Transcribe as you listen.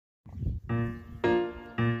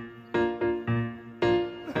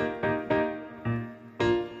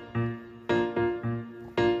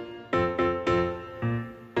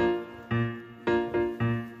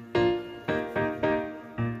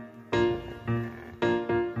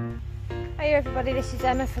Hi everybody, this is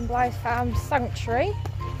Emma from Blythe Farm Sanctuary,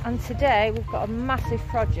 and today we've got a massive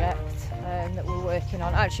project that we're working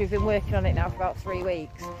on. Actually, we've been working on it now for about 3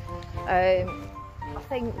 weeks. I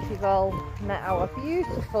think you've all met our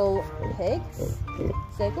beautiful pigs.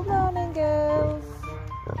 Say good morning, girls.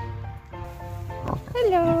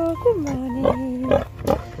 Hello, good morning.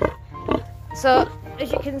 So,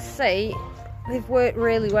 as you can see, they've worked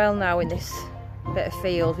really well now in this bit of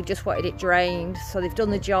field. We just wanted it drained, so they've done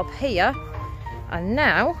the job here, and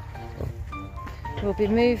now we'll be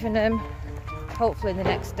moving them hopefully in the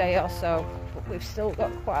next day or so, but we've still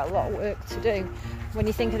got quite a lot of work to do. When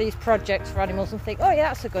you think of these projects for animals and think, oh yeah,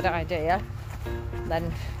 that's a good idea,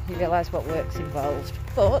 then you realise what work's involved.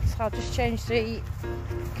 But I'll just change the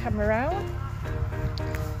camera around.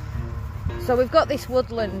 So we've got this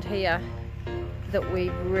woodland here that we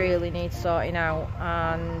really need sorting out,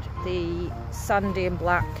 and the sandy and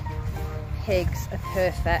black pigs are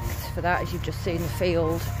perfect for that, as you've just seen the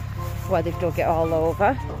field where they've dug it all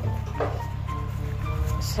over.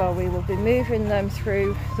 So we will be moving them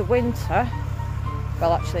through the winter,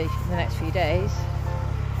 well actually in the next few days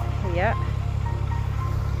here.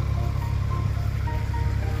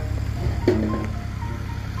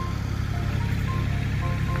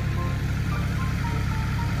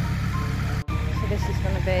 This is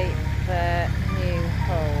going to be their new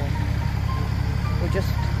home. We're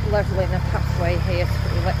just levelling a pathway here to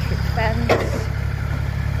put the electric fence.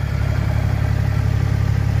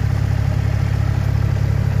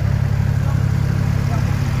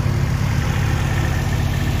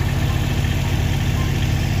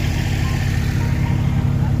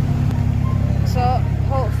 So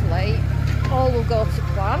hopefully all will go to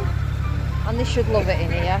plan, and they should love it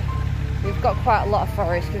in here. We've got quite a lot of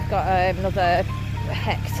forest. We've got another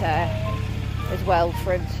hectare as well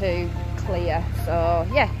for them to clear, so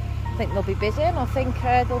yeah, I think they'll be busy, and I think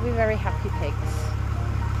they'll be very happy pigs.